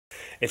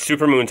It's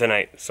supermoon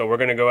tonight, so we're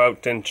gonna go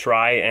out and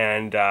try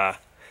and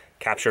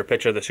capture a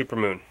picture of the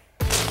supermoon.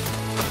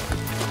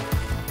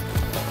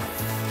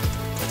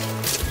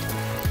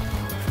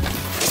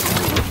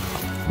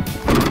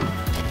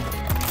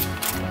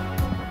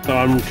 So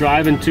I'm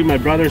driving to my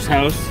brother's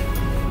house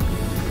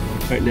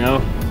right now.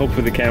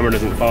 Hopefully the camera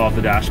doesn't fall off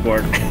the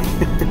dashboard.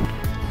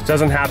 It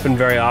doesn't happen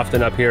very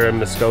often up here in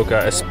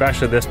Muskoka,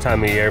 especially this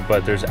time of year,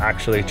 but there's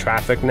actually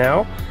traffic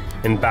now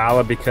in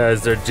Bala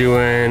because they're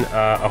doing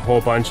a whole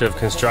bunch of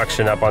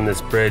construction up on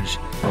this bridge.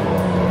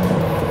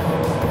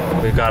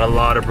 We've got a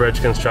lot of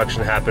bridge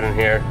construction happening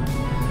here.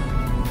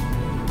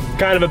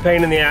 Kind of a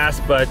pain in the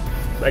ass, but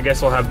I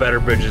guess we'll have better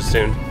bridges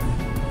soon.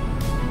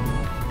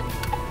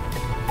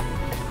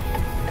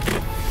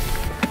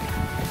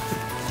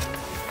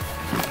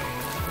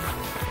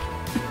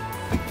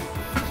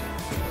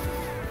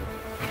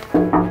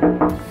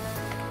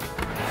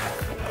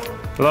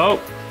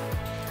 Hello?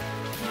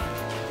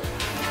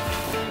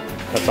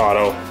 That's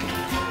Otto.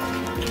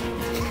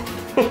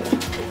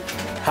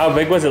 How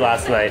big was it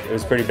last night? It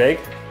was pretty big?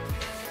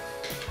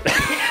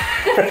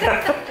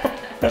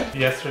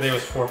 Yesterday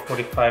was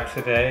 4:45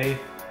 today.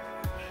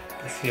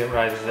 I see it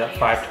rises at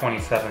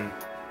 5:27.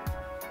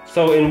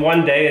 So in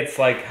one day it's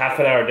like half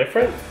an hour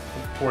different?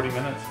 40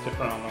 minutes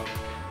different almost.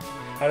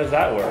 How does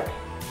that work?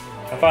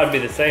 I thought it'd be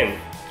the same.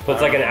 So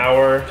it's like an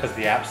hour. Because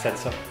the app said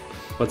so.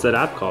 What's that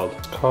app called?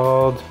 It's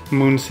called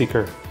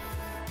Moonseeker.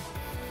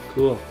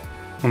 Cool.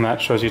 And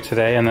that shows you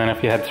today, and then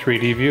if you had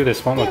 3D view,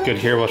 this won't look good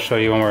here, we'll show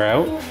you when we're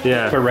out.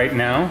 Yeah. But right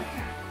now,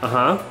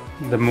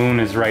 the moon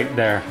is right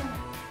there.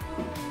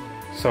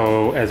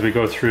 So as we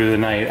go through the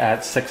night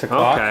at 6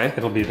 o'clock,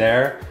 it'll be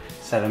there.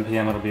 7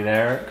 p.m. it'll be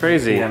there.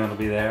 Crazy. 8 p.m. it'll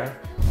be there.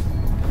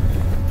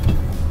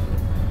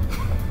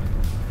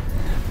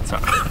 It's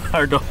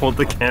hard to hold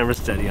the camera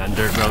steady on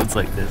dirt roads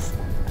like this.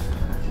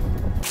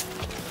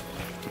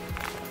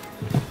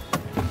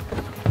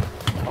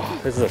 Oh,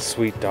 this is a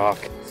sweet dock.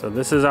 So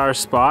this is our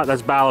spot.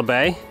 That's Bala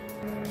Bay.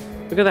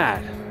 Look at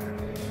that.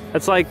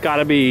 That's like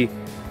gotta be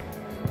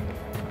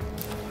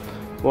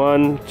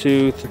 1,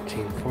 2,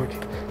 13,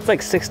 14. It's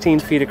like 16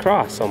 feet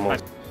across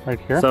almost. Right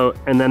here. So,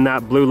 and then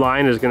that blue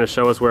line is gonna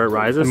show us where it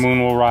rises? The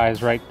moon will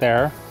rise right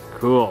there.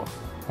 Cool.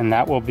 And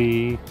that will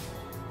be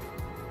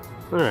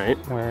all right,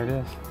 where it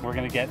is. We're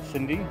gonna get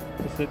Cindy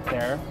to sit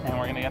there, and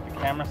we're gonna get the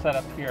camera set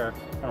up here,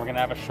 and we're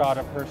gonna have a shot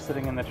of her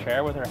sitting in the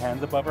chair with her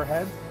hands above her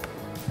head,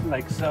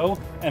 like so,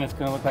 and it's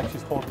gonna look like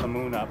she's holding the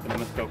moon up in the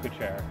Muskoka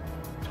chair.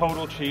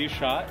 Total cheese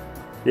shot.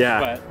 Yeah.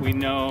 But we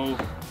know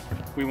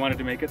we wanted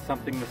to make it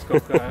something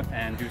Muskoka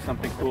and do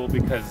something cool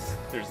because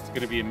there's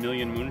gonna be a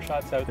million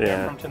moonshots out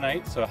there from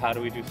tonight. So how do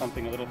we do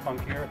something a little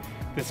funkier?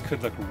 This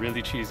could look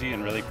really cheesy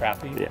and really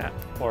crappy. Yeah.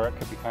 Or it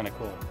could be kind of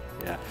cool.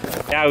 Yeah.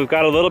 Yeah, we've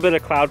got a little bit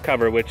of cloud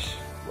cover, which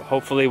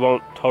hopefully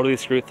won't totally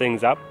screw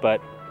things up, but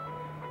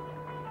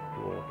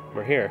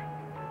we're here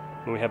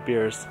and we have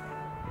beers.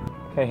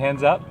 Okay,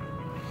 hands up.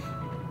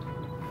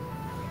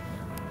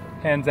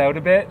 Hands out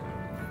a bit.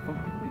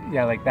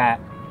 Yeah, like that.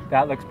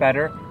 That looks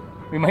better.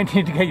 We might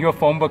need to get you a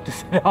phone book to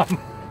sit on.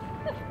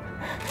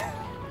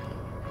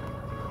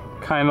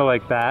 Kind of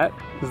like that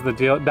is the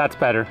deal. That's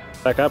better.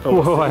 Back up.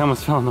 Whoa, I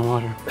almost fell in the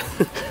water.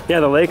 Yeah,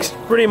 the lake's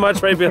pretty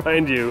much right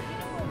behind you.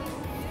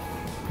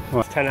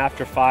 It's 10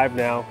 after 5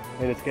 now,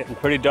 and it's getting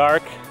pretty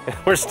dark, and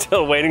we're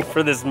still waiting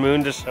for this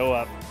moon to show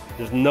up.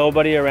 There's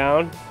nobody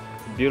around.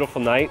 It's a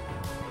beautiful night,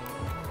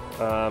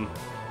 and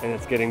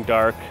it's getting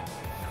dark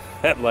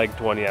at like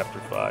 20 after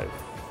 5.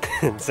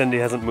 And Cindy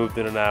hasn't moved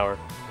in an hour.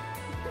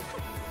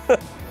 Well,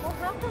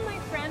 how come my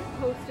friend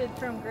posted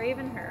from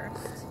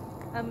Gravenhurst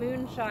a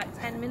moonshot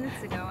 10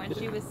 minutes ago, and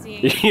she was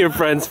seeing... Your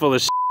friend's full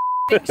of shit.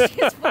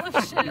 She's full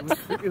of shit.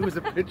 It was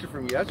a picture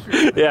from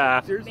yesterday.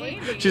 Yeah. Seriously?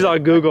 Maybe. She's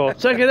on Google.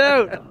 Check it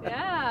out.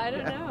 Yeah, I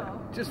don't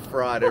know. Just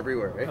fraud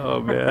everywhere, right? Oh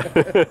man.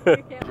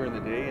 During the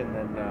day, and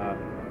then I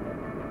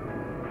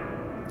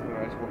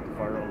just worked the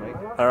fire all night.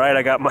 All right,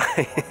 I got my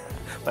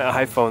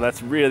iPhone.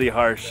 That's really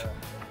harsh.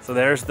 So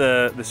there's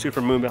the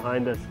super moon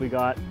behind us. We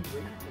got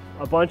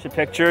a bunch of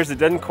pictures. It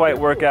didn't quite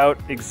work out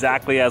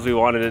exactly as we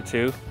wanted it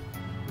to,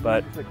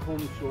 but It's like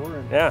home shore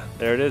and yeah,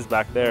 there it is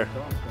back there.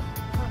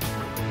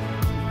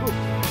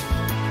 Ooh.